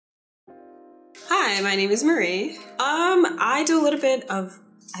Hi, my name is Marie. I do a little bit of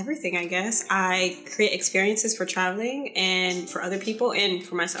everything, I guess. I create experiences for traveling and for other people and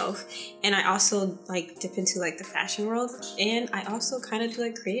for myself. And I also like dip into like the fashion world. And I also kind of do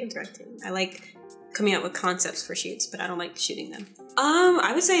like creative directing. I like coming up with concepts for shoots, but I don't like shooting them.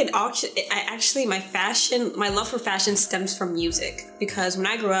 I would say my love for fashion stems from music, because when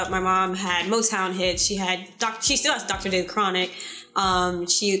I grew up, my mom had Motown hits. She still has Dr. Dre the Chronic.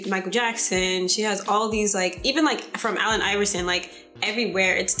 Michael Jackson. She has all these like, even like from Allen Iverson, like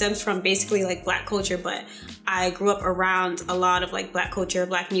everywhere. It stems from basically like Black culture, but I grew up around a lot of like Black culture,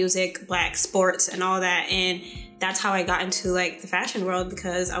 Black music, Black sports, and all that. And that's how I got into like the fashion world,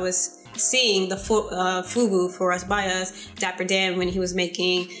 because I was seeing the FUBU, For Us By Us, Dapper Dan, when he was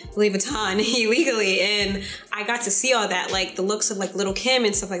making Louis Vuitton illegally, and I got to see all that, like the looks of like Little Kim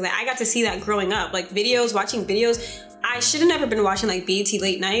and stuff like that. I got to see that growing up, like watching videos. I should have never been watching like BET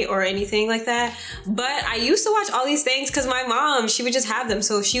Late Night or anything like that, but I used to watch all these things because my mom, she would just have them,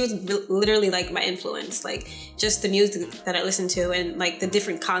 so she was literally like my influence, like just the music that I listened to and like the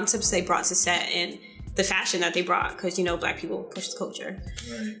different concepts they brought to set and the fashion that they brought, because you know Black people push the culture.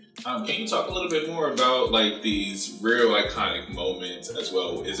 Right. Can you talk a little bit more about like these real iconic moments as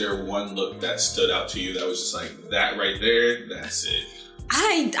well? Is there one look that stood out to you that was just like, that right there, that's it?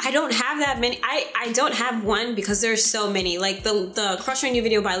 I don't have that many. I don't have one, because there's so many. Like the Crush on You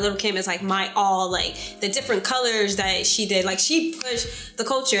video by Little Kim is like my all, like the different colors that she did. Like she pushed the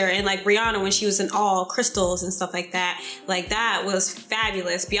culture, and like Rihanna when she was in all crystals and stuff like that. Like that was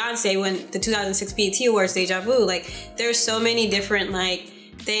fabulous. Beyonce when the 2006 BET Awards, Deja Vu. Like there's so many different like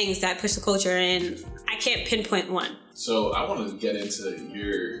things that push the culture, and I can't pinpoint one. So I want to get into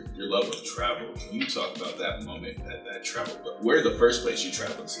your love of travel. Can you talk about that moment, that travel? Where's the first place you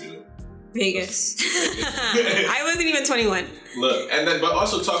traveled to? Vegas. I wasn't even 21. Look, but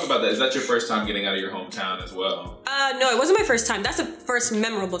also talk about that. Is that your first time getting out of your hometown as well? No, it wasn't my first time. That's the first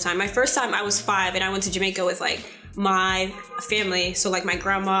memorable time. My first time, I was 5, and I went to Jamaica with like my family. So like my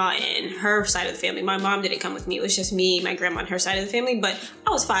grandma and her side of the family. My mom didn't come with me. It was just me, my grandma, and her side of the family. But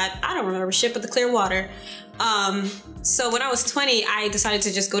I was 5. I don't remember shit but the clear water. So when I was 20, I decided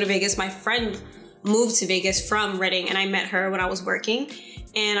to just go to Vegas. My friend moved to Vegas from Reading, and I met her when I was working.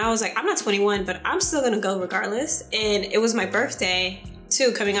 And I was like, I'm not 21, but I'm still gonna go regardless. And it was my birthday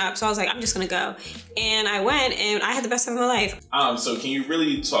too coming up, so I was like, I'm just gonna go. And I went, and I had the best time of my life. So can you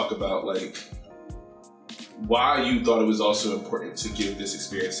really talk about like why you thought it was also important to give this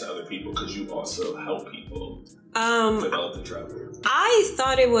experience to other people, because you also help people develop the travel? I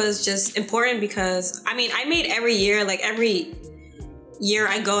thought it was just important because, I mean, I made every year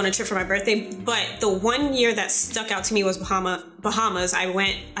I go on a trip for my birthday, but the one year that stuck out to me was Bahamas.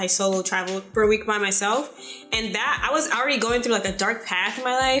 I solo traveled for a week by myself, and that I was already going through like a dark path in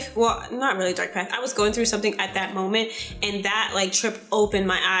my life. Well, not really a dark path. I was going through something at that moment, and that like trip opened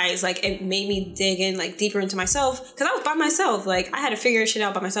my eyes. Like it made me dig in like deeper into myself, because I was by myself. Like I had to figure shit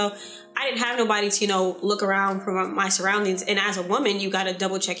out by myself. I didn't have nobody to, you know, look around from my surroundings. And as a woman, you got to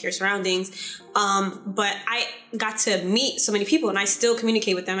double check your surroundings. But I got to meet so many people, and I still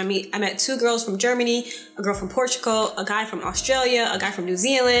communicate with them. I met 2 girls from Germany, a girl from Portugal, a guy from Australia, a guy from New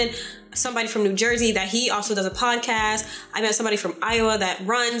Zealand, somebody from New Jersey that he also does a podcast. I met somebody from Iowa that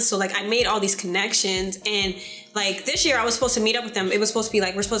runs. So like I made all these connections, and like this year I was supposed to meet up with them. It was supposed to be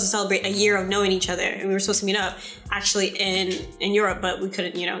like, we're supposed to celebrate a year of knowing each other, and we were supposed to meet up actually in Europe, but we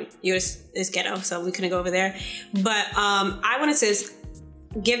couldn't, you know, US is ghetto, so we couldn't go over there. But I wanted to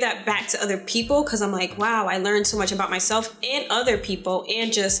give that back to other people, because I'm like, wow, I learned so much about myself and other people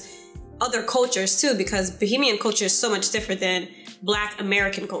and just other cultures too, because Bahamian culture is so much different than Black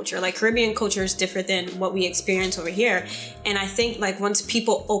American culture. Like Caribbean culture is different than what we experience over here. And I think like once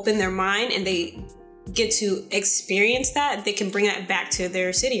people open their mind and they get to experience that, they can bring that back to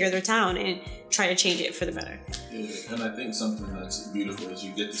their city or their town and try to change it for the better. Yeah, and I think something that's beautiful is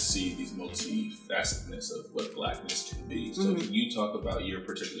you get to see these multifacetedness of what Blackness can be. So can you talk about your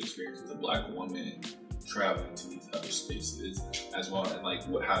particular experience as a Black woman traveling to these other spaces as well, and like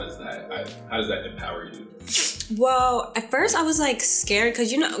how does that empower you? Well, at first I was like scared,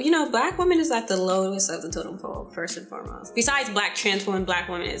 because you know Black woman is like the lowest of the totem pole, first and foremost. Besides Black trans woman, Black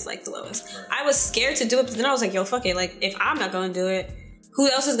woman is like the lowest. Right. I was scared to do it, but then I was like, yo, fuck it. Like if I'm not gonna do it, who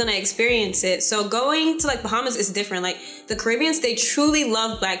else is gonna experience it? So going to like Bahamas is different. Like the Caribbeans, they truly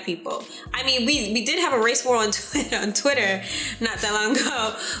love Black people. I mean, we did have a race war on Twitter not that long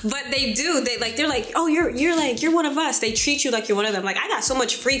ago, but they do. They're like, oh, you're one of us. They treat you like you're one of them. Like I got so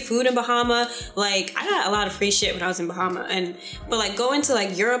much free food in Bahama. Like I got a lot of free shit when I was in Bahama. But like going to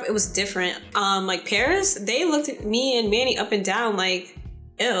like Europe, it was different. Like Paris, they looked at me and Manny up and down like,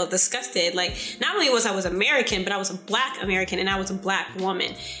 ew, disgusted. Like, not only was American, but I was a Black American and I was a Black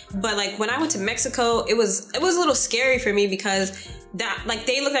woman. But like when I went to Mexico, it was a little scary for me because that, like,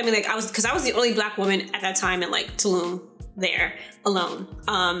 they looked at me like because I was the only Black woman at that time in like Tulum there alone.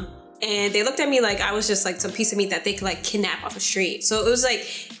 And they looked at me like I was just like some piece of meat that they could like kidnap off the street. So it was like,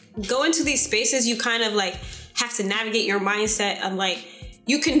 go into these spaces, you kind of like have to navigate your mindset of like,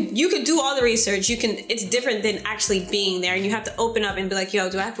 you can do all the research. It's different than actually being there, and you have to open up and be like, yo,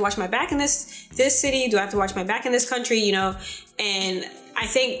 do I have to watch my back in this city? Do I have to watch my back in this country? You know? And I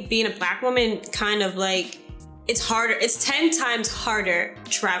think being a Black woman kind of like, it's harder. It's 10 times harder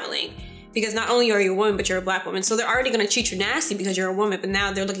traveling because not only are you a woman, but you're a Black woman. So they're already going to treat you nasty because you're a woman, but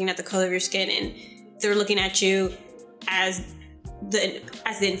now they're looking at the color of your skin and they're looking at you as the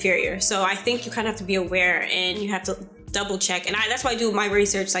inferior. So I think you kind of have to be aware and you have to double check. And that's why I do my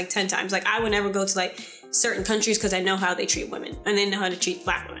research like 10 times. Like, I would never go to like certain countries because I know how they treat women and they know how to treat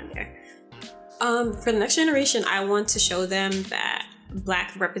Black women there. For the next generation, I want to show them that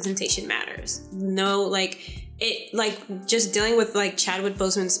Black representation matters. No, like, it, like, just dealing with like Chadwick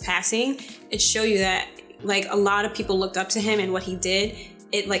Boseman's passing, it showed you that like a lot of people looked up to him and what he did.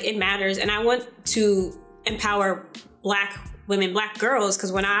 It matters. And I want to empower Black women, Black girls,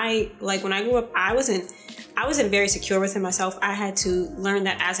 because when I grew up, I wasn't very secure within myself. I had to learn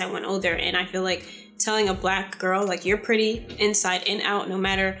that as I went older. And I feel like telling a Black girl, like, you're pretty inside and out, no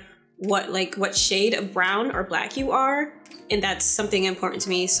matter what shade of brown or Black you are. And that's something important to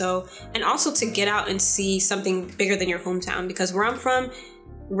me. So, and also to get out and see something bigger than your hometown, because where I'm from,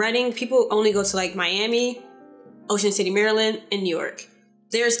 Reading, people only go to like Miami, Ocean City, Maryland, and New York.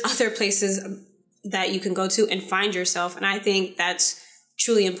 There's other places that you can go to and find yourself. And I think that's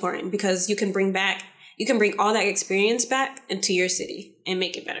truly important because you can bring all that experience back into your city and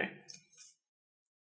make it better.